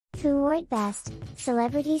Who wore it best?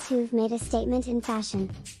 Celebrities who've made a statement in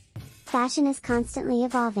fashion. Fashion is constantly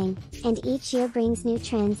evolving, and each year brings new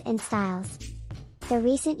trends and styles. The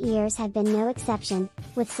recent years have been no exception,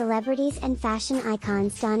 with celebrities and fashion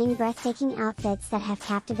icons donning breathtaking outfits that have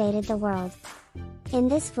captivated the world. In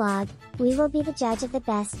this vlog, we will be the judge of the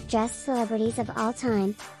best-dressed celebrities of all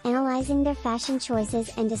time, analyzing their fashion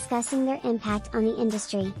choices and discussing their impact on the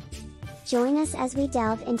industry. Join us as we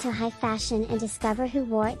delve into high fashion and discover who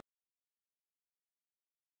wore it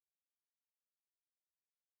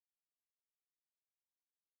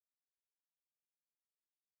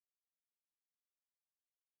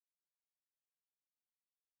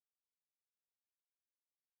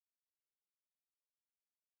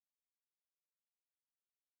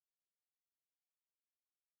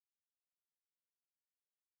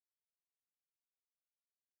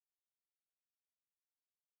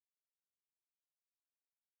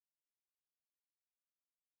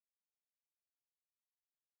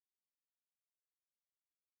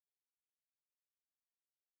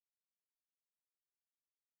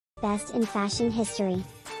best in fashion history.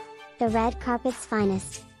 The red carpet's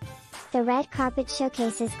finest. The red carpet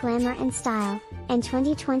showcases glamour and style, and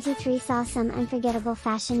 2023 saw some unforgettable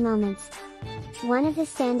fashion moments. One of the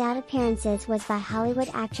standout appearances was by Hollywood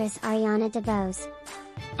actress Ariana DeBose.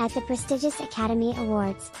 At the prestigious Academy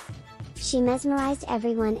Awards, she mesmerized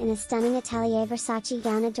everyone in a stunning Atelier Versace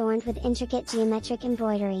gown adorned with intricate geometric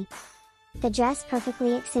embroidery. The dress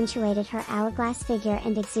perfectly accentuated her hourglass figure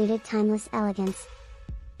and exuded timeless elegance.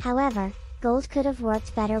 However, gold could have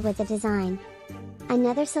worked better with the design.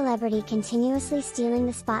 Another celebrity continuously stealing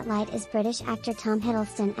the spotlight is British actor Tom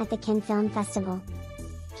Hiddleston at the Cannes Film Festival.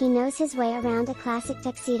 He knows his way around a classic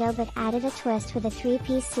tuxedo but added a twist with a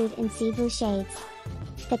three-piece suit in sea blue shades.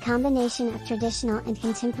 The combination of traditional and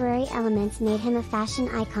contemporary elements made him a fashion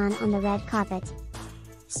icon on the red carpet.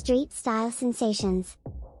 Street style sensations.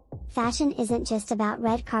 Fashion isn't just about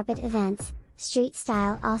red carpet events. Street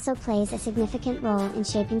style also plays a significant role in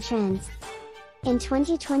shaping trends. In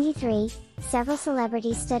 2023, several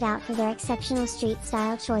celebrities stood out for their exceptional street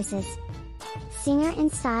style choices. Singer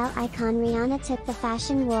and style icon Rihanna took the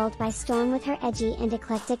fashion world by storm with her edgy and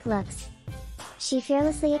eclectic looks. She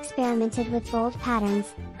fearlessly experimented with bold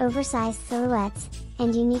patterns, oversized silhouettes,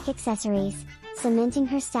 and unique accessories, cementing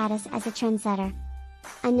her status as a trendsetter.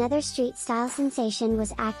 Another street style sensation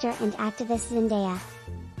was actor and activist Zendaya.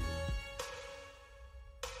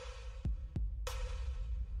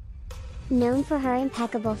 Known for her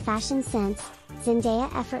impeccable fashion sense, Zendaya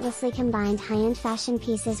effortlessly combined high-end fashion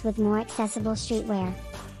pieces with more accessible streetwear.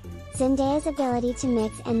 Zendaya's ability to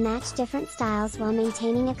mix and match different styles while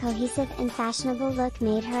maintaining a cohesive and fashionable look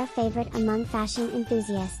made her a favorite among fashion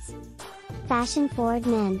enthusiasts. Fashion-forward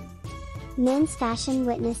men. Men's fashion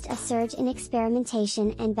witnessed a surge in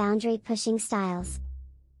experimentation and boundary-pushing styles.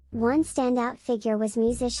 One standout figure was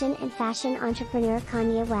musician and fashion entrepreneur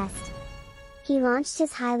Kanye West. He launched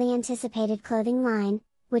his highly anticipated clothing line,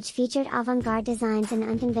 which featured avant-garde designs and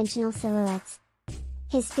unconventional silhouettes.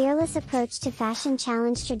 His fearless approach to fashion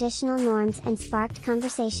challenged traditional norms and sparked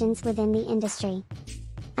conversations within the industry.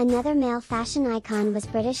 Another male fashion icon was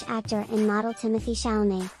British actor and model Timothée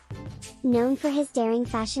Chalamet. Known for his daring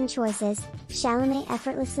fashion choices, Chalamet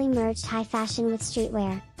effortlessly merged high fashion with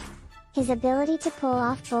streetwear. His ability to pull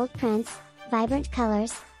off bold prints, vibrant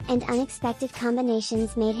colors, and unexpected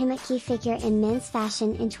combinations made him a key figure in men's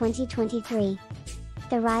fashion in 2023.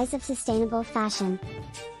 The rise of sustainable fashion.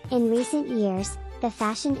 In recent years, the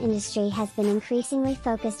fashion industry has been increasingly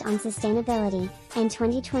focused on sustainability, and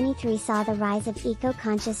 2023 saw the rise of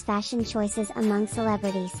eco-conscious fashion choices among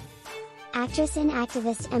celebrities. Actress and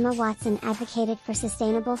activist Emma Watson advocated for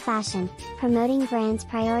sustainable fashion, promoting brands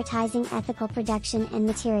prioritizing ethical production and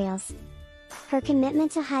materials. Her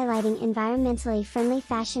commitment to highlighting environmentally friendly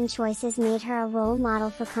fashion choices made her a role model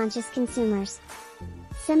for conscious consumers.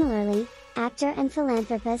 Similarly, actor and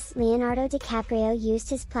philanthropist Leonardo DiCaprio used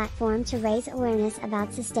his platform to raise awareness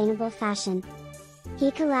about sustainable fashion.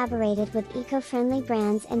 He collaborated with eco-friendly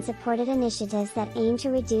brands and supported initiatives that aim to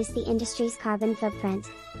reduce the industry's carbon footprint.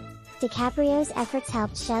 DiCaprio's efforts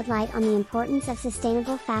helped shed light on the importance of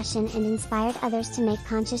sustainable fashion and inspired others to make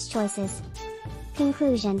conscious choices.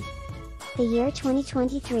 Conclusion. The year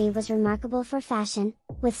 2023 was remarkable for fashion,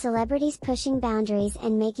 with celebrities pushing boundaries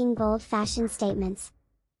and making bold fashion statements.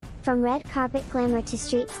 From red carpet glamour to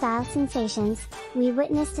street style sensations, we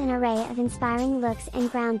witnessed an array of inspiring looks and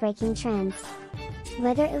groundbreaking trends.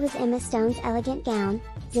 Whether it was Emma Stone's elegant gown,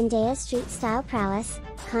 Zendaya's street style prowess,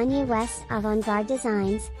 Kanye West's avant-garde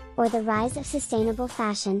designs, or the rise of sustainable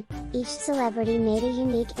fashion, each celebrity made a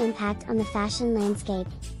unique impact on the fashion landscape.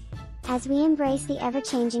 As we embrace the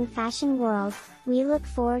ever-changing fashion world, we look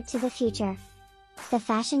forward to the future. The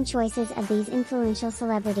fashion choices of these influential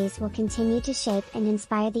celebrities will continue to shape and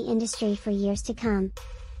inspire the industry for years to come.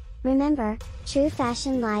 Remember, true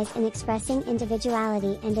fashion lies in expressing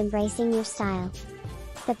individuality and embracing your style.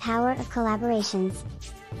 The power of collaborations.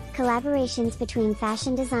 Collaborations between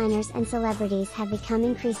fashion designers and celebrities have become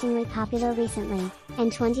increasingly popular recently,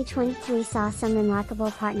 and 2023 saw some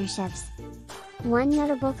remarkable partnerships. One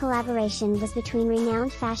notable collaboration was between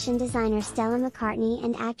renowned fashion designer Stella McCartney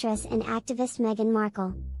and actress and activist Meghan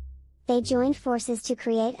Markle. They joined forces to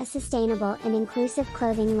create a sustainable and inclusive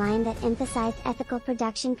clothing line that emphasized ethical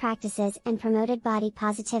production practices and promoted body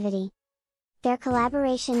positivity. Their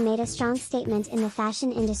collaboration made a strong statement in the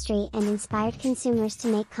fashion industry and inspired consumers to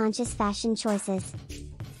make conscious fashion choices.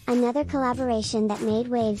 Another collaboration that made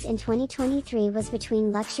waves in 2023 was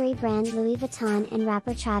between luxury brand Louis Vuitton and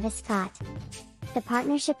rapper Travis Scott. The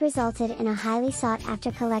partnership resulted in a highly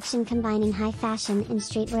sought-after collection combining high fashion and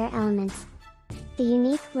streetwear elements. The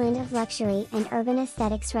unique blend of luxury and urban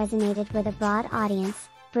aesthetics resonated with a broad audience,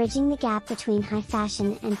 bridging the gap between high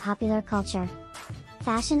fashion and popular culture.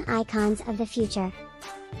 Fashion icons of the future.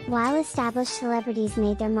 While established celebrities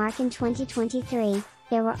made their mark in 2023,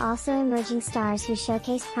 there were also emerging stars who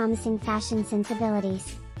showcased promising fashion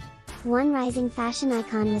sensibilities. One rising fashion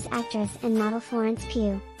icon was actress and model Florence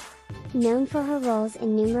Pugh. Known for her roles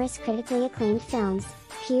in numerous critically acclaimed films,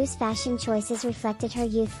 Pugh's fashion choices reflected her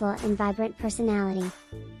youthful and vibrant personality.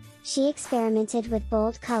 She experimented with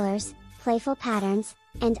bold colors, playful patterns,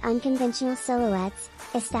 and unconventional silhouettes,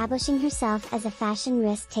 establishing herself as a fashion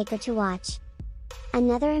risk-taker to watch.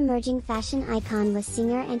 Another emerging fashion icon was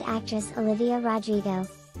singer and actress Olivia Rodrigo.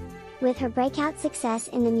 With her breakout success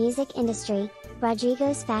in the music industry,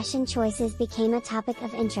 Rodrigo's fashion choices became a topic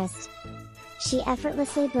of interest. She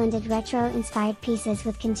effortlessly blended retro-inspired pieces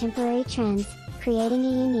with contemporary trends, creating a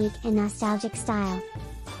unique and nostalgic style.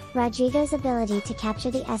 Rodrigo's ability to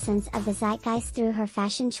capture the essence of the zeitgeist through her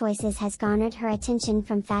fashion choices has garnered her attention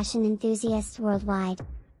from fashion enthusiasts worldwide.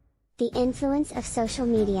 The influence of social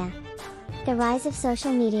media. The rise of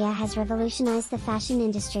social media has revolutionized the fashion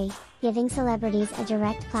industry, giving celebrities a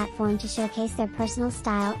direct platform to showcase their personal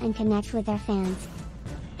style and connect with their fans.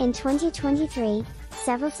 In 2023,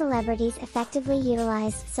 several celebrities effectively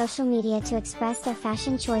utilized social media to express their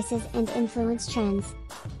fashion choices and influence trends.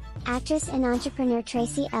 Actress and entrepreneur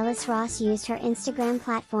Tracee Ellis Ross used her Instagram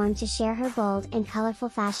platform to share her bold and colorful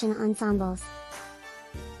fashion ensembles.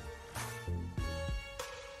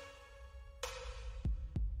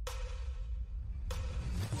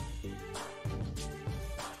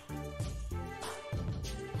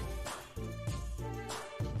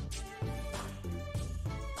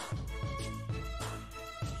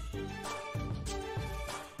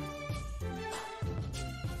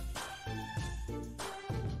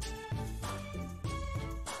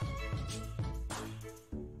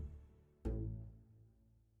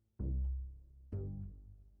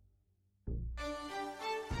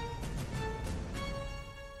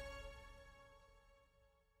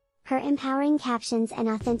 Her empowering captions and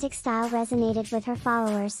authentic style resonated with her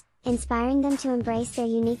followers, inspiring them to embrace their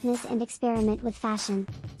uniqueness and experiment with fashion.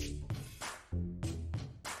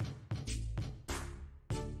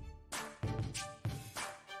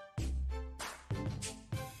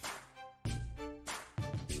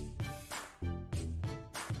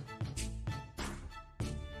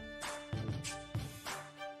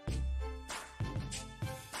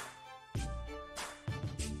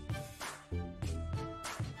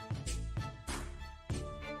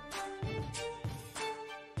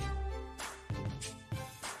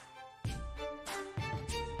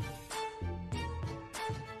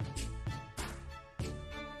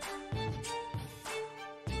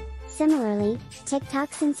 Similarly,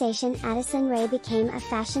 TikTok sensation Addison Rae became a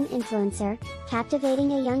fashion influencer,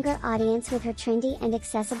 captivating a younger audience with her trendy and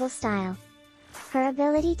accessible style. Her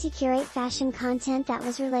ability to curate fashion content that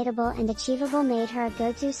was relatable and achievable made her a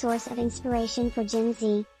go-to source of inspiration for Gen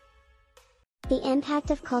Z. The impact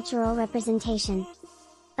of cultural representation.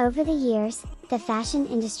 Over the years, the fashion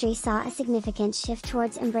industry saw a significant shift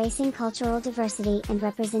towards embracing cultural diversity and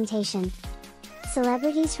representation.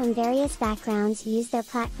 Celebrities from various backgrounds use their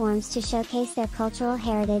platforms to showcase their cultural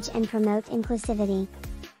heritage and promote inclusivity.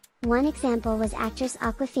 One example was actress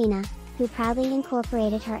Awkwafina, who proudly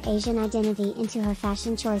incorporated her Asian identity into her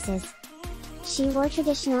fashion choices. She wore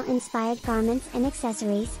traditional inspired garments and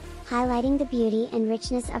accessories, highlighting the beauty and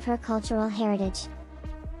richness of her cultural heritage.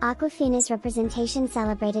 Awkwafina's representation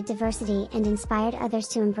celebrated diversity and inspired others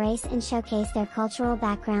to embrace and showcase their cultural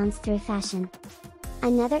backgrounds through fashion.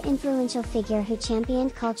 Another influential figure who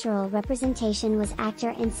championed cultural representation was actor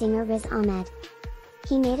and singer Riz Ahmed.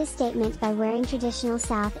 He made a statement by wearing traditional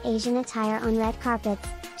South Asian attire on red carpets,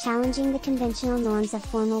 challenging the conventional norms of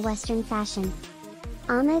formal Western fashion.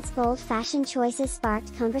 Ahmed's bold fashion choices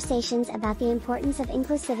sparked conversations about the importance of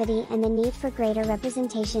inclusivity and the need for greater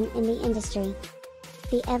representation in the industry.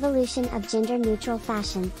 The evolution of gender-neutral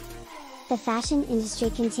fashion. The fashion industry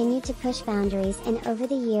continued to push boundaries and over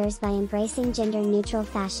the years by embracing gender-neutral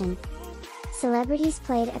fashion. Celebrities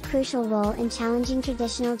played a crucial role in challenging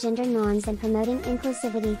traditional gender norms and promoting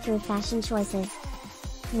inclusivity through fashion choices.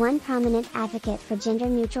 One prominent advocate for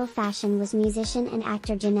gender-neutral fashion was musician and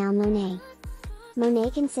actor Janelle Monáe.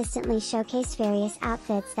 Monáe consistently showcased various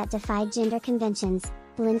outfits that defied gender conventions,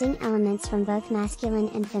 blending elements from both masculine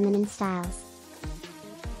and feminine styles.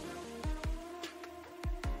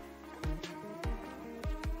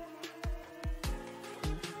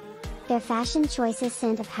 Their fashion choices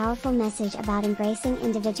sent a powerful message about embracing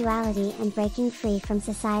individuality and breaking free from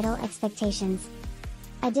societal expectations.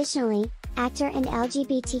 Additionally, actor and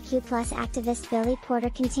LGBTQ+ activist Billy Porter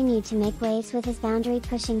continued to make waves with his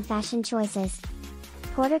boundary-pushing fashion choices.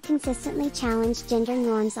 Porter consistently challenged gender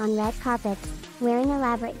norms on red carpets, wearing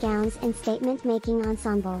elaborate gowns and statement-making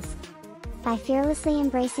ensembles. By fearlessly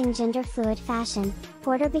embracing gender-fluid fashion,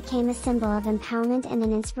 Porter became a symbol of empowerment and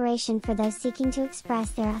an inspiration for those seeking to express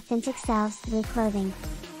their authentic selves through clothing.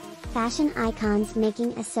 Fashion icons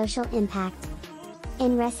making a social impact.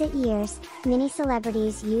 In recent years, many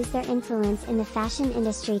celebrities used their influence in the fashion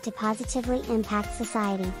industry to positively impact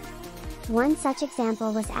society. One such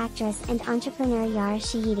example was actress and entrepreneur Yara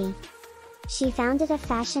Shahidi. She founded a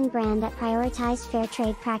fashion brand that prioritized fair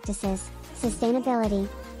trade practices, sustainability,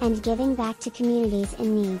 and giving back to communities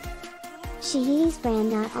in need. Shahidi's brand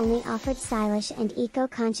not only offered stylish and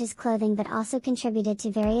eco-conscious clothing but also contributed to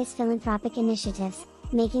various philanthropic initiatives,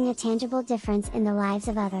 making a tangible difference in the lives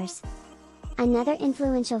of others. Another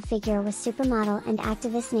influential figure was supermodel and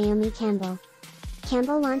activist Naomi Campbell.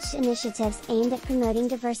 Campbell launched initiatives aimed at promoting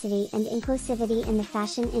diversity and inclusivity in the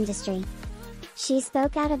fashion industry. She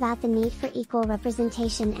spoke out about the need for equal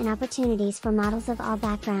representation and opportunities for models of all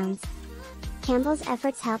backgrounds. Campbell's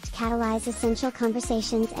efforts helped catalyze essential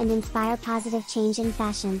conversations and inspire positive change in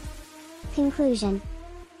fashion. Conclusion.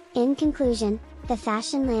 In conclusion, the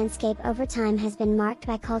fashion landscape over time has been marked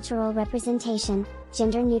by cultural representation,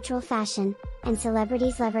 gender-neutral fashion, and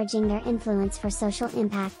celebrities leveraging their influence for social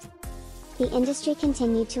impact. The industry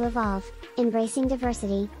continued to evolve, embracing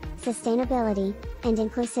diversity, sustainability, and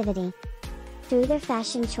inclusivity. Through their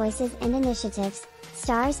fashion choices and initiatives,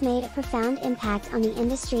 stars made a profound impact on the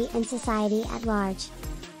industry and society at large.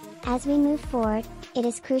 As we move forward, it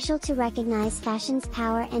is crucial to recognize fashion's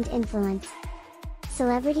power and influence.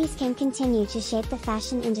 Celebrities can continue to shape the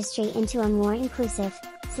fashion industry into a more inclusive,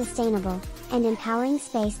 sustainable, and empowering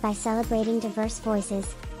space by celebrating diverse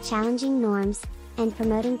voices, challenging norms, and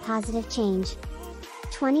promoting positive change.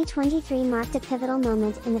 2023 marked a pivotal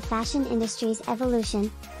moment in the fashion industry's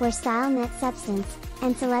evolution, where style met substance,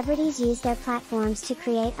 and celebrities used their platforms to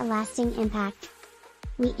create a lasting impact.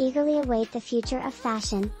 We eagerly await the future of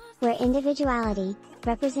fashion, where individuality,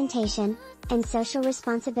 representation, and social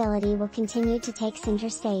responsibility will continue to take center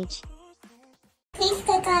stage. Please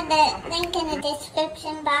click on the link in the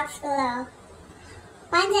description box below.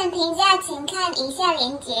 完整评价请看以下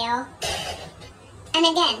连结哦。And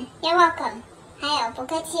again, you're welcome. 还有不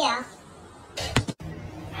客气哦。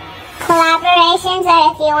Collaborations,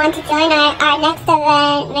 or if you want to join our next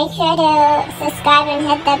event, make sure to subscribe and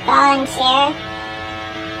hit the bell and share.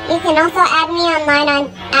 You can also add me online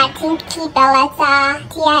at Tinkeebellezza,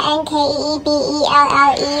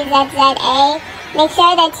 TINKEEBELLEZZA. Make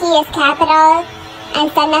sure the T is capital,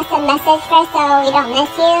 and send us a message first so we don't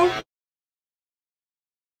miss you.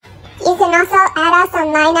 You can also add us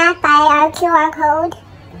online by our QR code.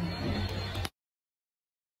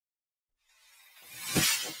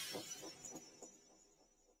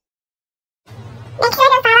 Make sure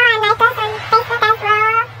to follow and like us on Facebook as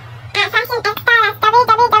well at fashionecsta. That's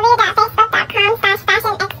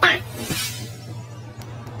www.facebook.com/fashionecsta.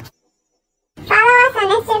 Follow us on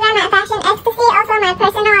Instagram at fashionecstasy, also my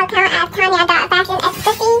personal account at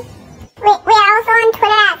tanya.fashionecstasy. We are also on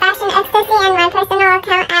Twitter at fashionecstasy and my personal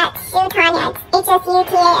account at shutanya,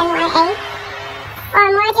 HSUTANYA. For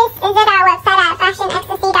more, just visit our website at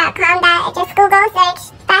fashionecstasy.com. Just Google search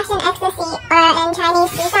Fashion Ecstasy or in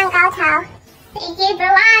Chinese 时尚高潮. Thank you for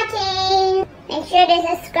watching. Make sure to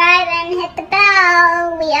subscribe and hit the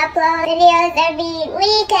bell. We upload videos every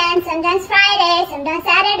weekend, sometimes Friday, sometimes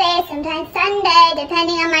Saturday, sometimes Sunday,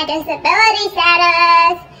 depending on my disability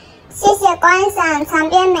status. 谢谢观赏，长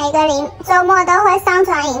编每个周末都会上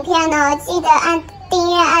传影片哦，记得按订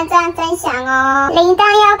阅、按赞、分享哦，铃铛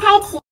要开启。